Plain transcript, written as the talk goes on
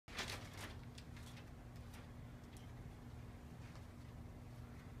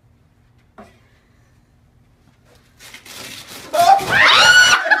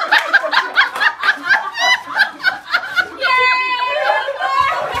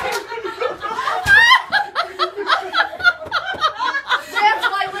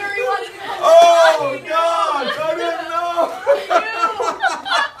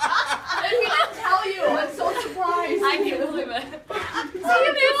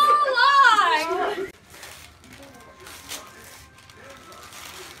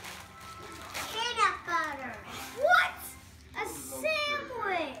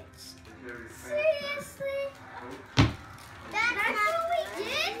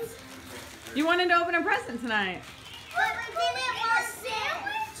You wanted to open a present tonight. But we didn't want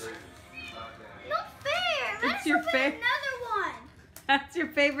sandwich? Not fair. Let's your open another one. That's your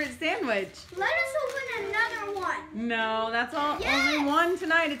favorite sandwich. Let us open another one. No, that's only one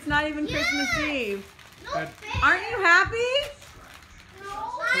tonight. It's not even Christmas Eve. No fair. Aren't you happy? No,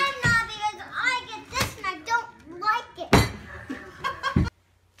 I'm not because I get this and I don't like it.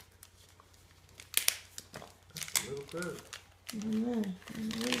 That's a little bit. You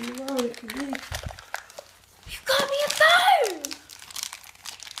got me a phone!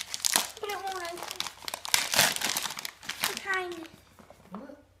 But it won't open. What kind?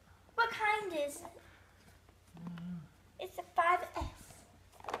 What kind is it? It's a 5S.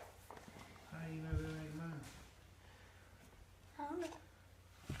 How you know that ain't mine? I don't know.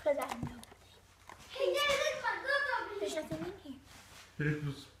 Because I know. Hey, Dad, look my book over here. There's nothing in here. It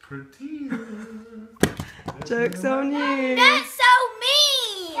was pretty. Joke's on you. That's so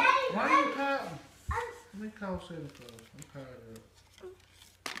mean! Why are you pouting? Let me call Santa Claus. I'm tired of it.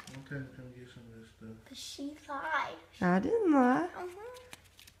 I'm telling you to come get some of this stuff. Because she lied. I didn't lie.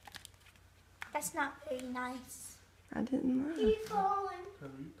 That's not very nice. I didn't lie. She's falling. How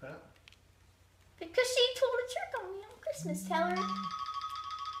are you pouting? Because she told a trick on me on Christmas. Tell her.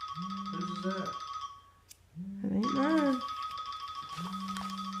 Who's that? It ain't mine.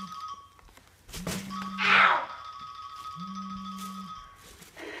 Ow!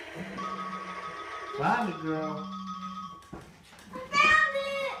 Find it, girl. I found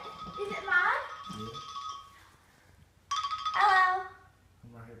it! Is it mine? Yeah. Hello.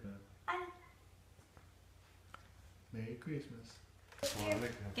 I'm right here, bud. Merry Christmas.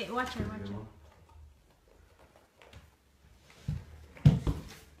 Okay, watch her, watch her.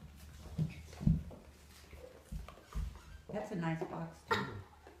 That's a nice box too.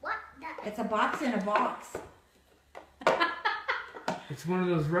 What? It's a box in a box. It's one of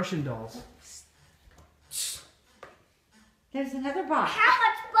those Russian dolls. There's another box. How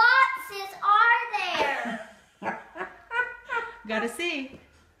much boxes are there? Gotta see.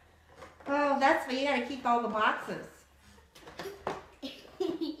 Oh, that's why you gotta keep all the boxes.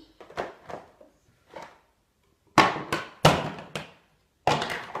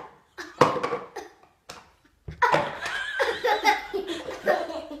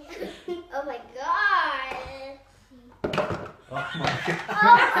 Oh my god. Oh my God. Oh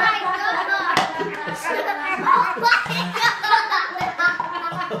my god.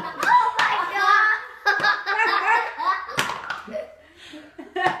 Oh my god.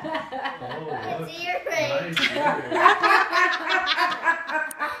 Oh, It's earrings. nice earring.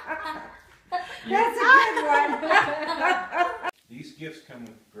 That's a good one. These gifts come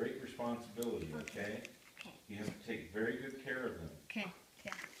with great responsibility, okay? You have to take very good care of them. Okay.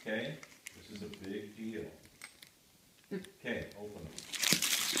 Okay? This is a big deal. Okay, open them.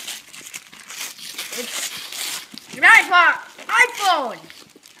 Your iPhone.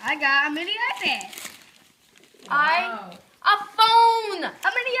 I got a mini iPad. A phone. A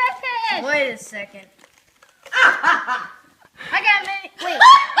mini iPad. Wait a second. I got a mini.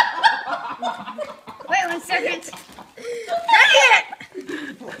 Wait 1 second. Dang it!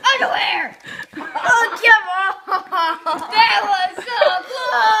 Underwear. Oh, come on. That was so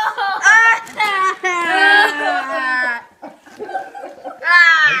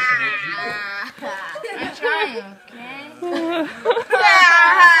I'm trying, okay?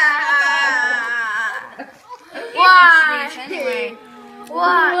 Why? Anyway.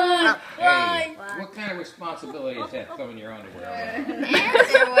 Why? Hey, what kind of responsibility is that throwing your underwear on?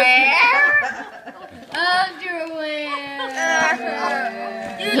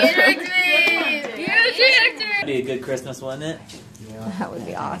 You tricked me. Be a good Christmas, wouldn't it? That would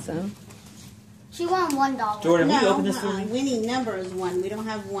be awesome. She won $1. Jordan, will you open this for me? Winning number is 1. We don't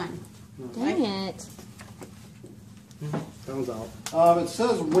have 1. Dang it. Thumbs out. It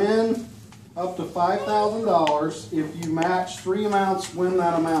says win up to $5,000. If you match 3 amounts, win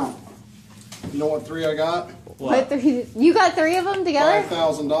that amount. You know what 3 I got? What 3? You got 3 of them together?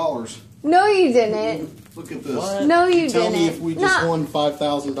 $5,000. No, you didn't. Look at this. What? No, you Tell didn't. me if we just won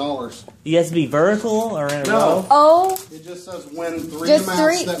 $5,000. You have to be vertical or in a row? Oh, It just says win 3 Just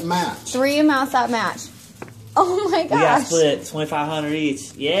amounts 3. that match. 3 amounts that match. Oh my We gotta gosh. split 2,500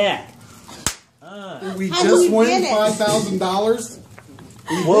 each. Yeah. We How just do we win get it? $5,000.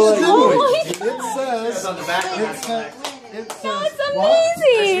 Well, It says. on the back It says. It says. That's what?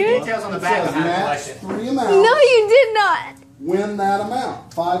 amazing. Details on the It back says of how to match collect it. 3 amounts. No, you did not. Win that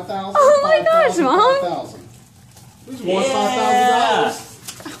amount. 5,000. Oh my gosh, 5,000, Mom. 5,000. We just won Yeah.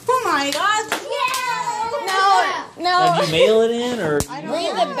 $5,000. Oh my gosh. No, No. Did you mail it in or?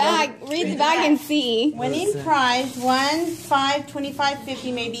 Read the bag. Read the bag and see. Winning prize 1, 5, 25,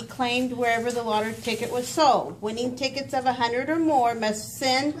 50 may be claimed wherever the lottery ticket was sold. Winning tickets of 100 or more must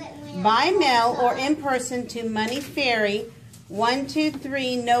send by mail or in person to Money Ferry,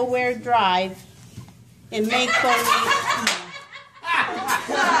 123 Nowhere Drive in Maple.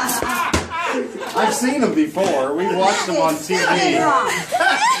 I've seen them before. We've watched them on TV.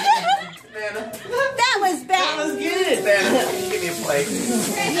 That was bad. That was good, Vanna. Give me a plate.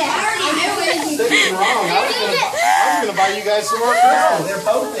 Yeah, I already knew it. Something's wrong. I was gonna buy you guys some more crystals. They're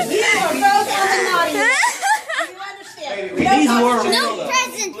both in You are both on the naughty list. You understand? These were No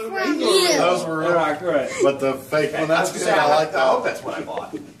presents from you. Those were right. but the fake one, that's good. I like I that. hope that's what I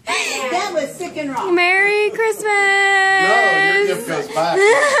bought. That was sick and wrong. Merry Christmas. No, your gift goes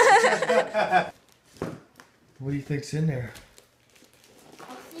back. What do you think's in there?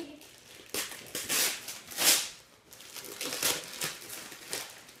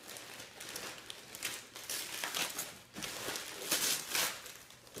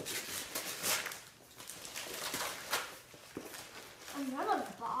 Another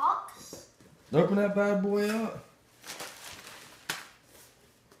box. Open that bad boy up.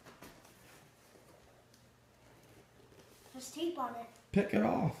 There's tape on it. Pick it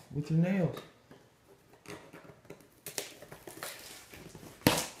off with your nails.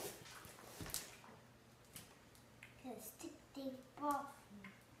 Let's take tape off.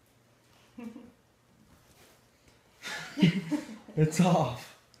 It's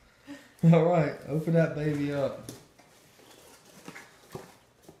off. All right, open that baby up.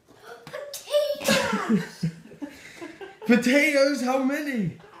 Potatoes. Potatoes? How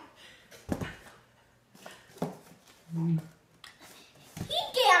many? He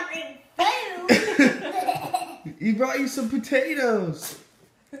can't bring food. He brought you some potatoes.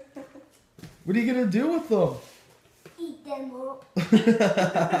 What are you gonna do with them? Eat them up. This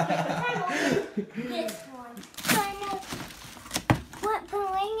one. What?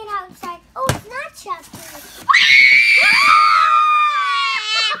 Pulling it outside. Oh, it's not chocolate.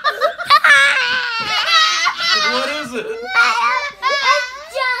 What is it?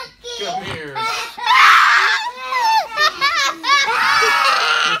 It's Chucky. Come here.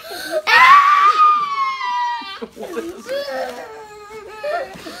 What is it?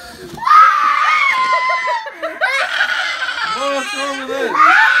 What's wrong with it?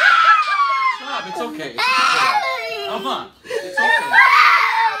 Stop, it's okay. It's okay. Come on. It's okay.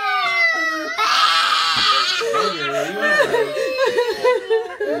 There you go.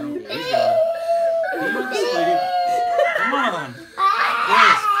 He's gone. He went to sleep. Come on.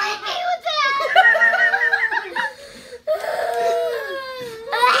 Yes.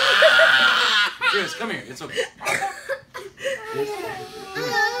 Chris, come here. It's okay.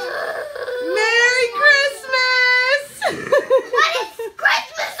 Merry Christmas. What is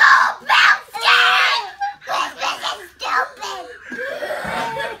Christmas all about, Dad? Christmas is stupid.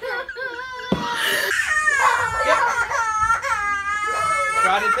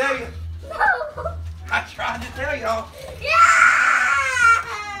 Tried to tell you. I tried to tell y'all.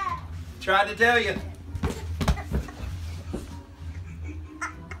 Tried to tell you.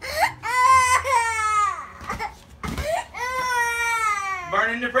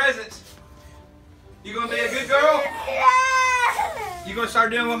 Burning the presents. You gonna be a good girl? You gonna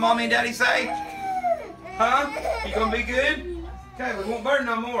start doing what mommy and daddy say? Huh? You gonna be good? Okay, we won't burn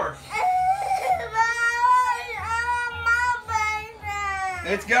no more.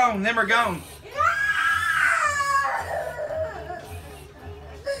 It's gone. Them are gone.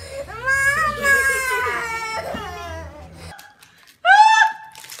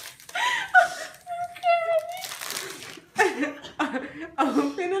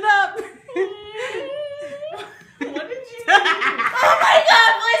 Open it up. What did you do? Oh my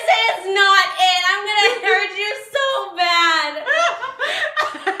God, please say it's not it. I'm gonna hurt you so bad.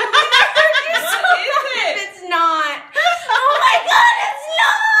 I'm gonna hurt you so bad. It's not. Oh my God, it's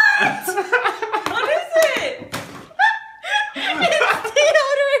not. What is it? It's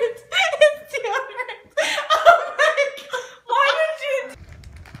deodorant. It's deodorant. Oh my God. Why did you?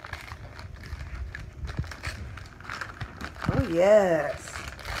 Oh, yes.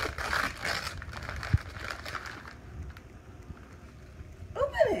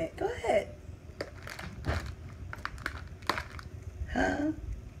 Open it. Go ahead. Huh?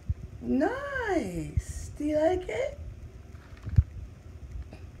 Nice. Do you like it?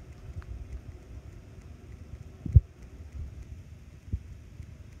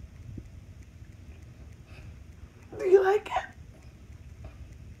 Do you like it?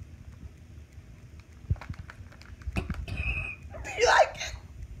 Do you like it?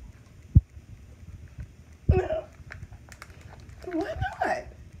 No.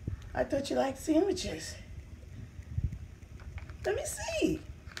 thought you liked sandwiches. Let me see.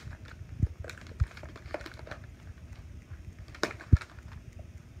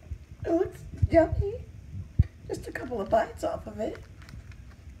 It looks yummy. Just a couple of bites off of it.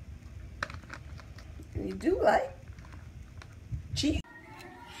 And you do like cheese.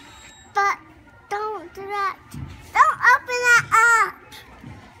 But don't do that. Don't open that up.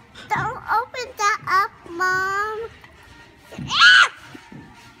 Don't open that up, Mom.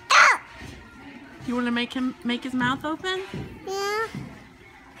 You want to make his mouth open? Yeah.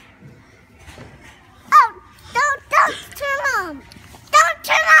 Oh, don't turn on. Don't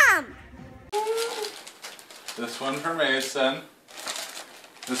turn on. This one for Mason.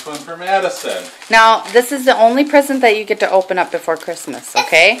 This one for Madison. Now, this is the only present that you get to open up before Christmas,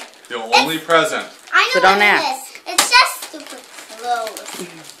 okay? The only present. I know So don't what ask. it is. It's just stupid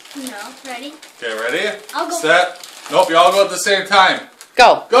clothes. No, ready? Okay, ready? I'll go. Set. Nope, you all go at the same time.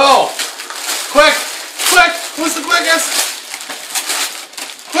 Go. Go! Quick! Quick! Who's the quickest?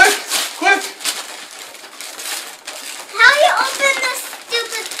 Quick! Quick! How do you open this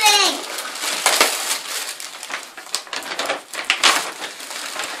stupid thing?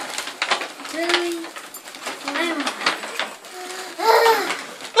 Really?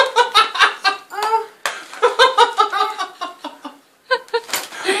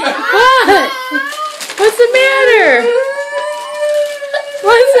 What? What's the matter?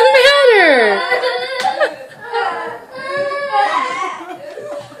 What's the matter?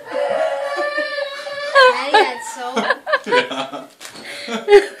 I got so. Yeah.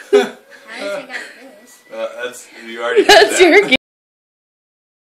 How did I got this? That's, you already did That's that. your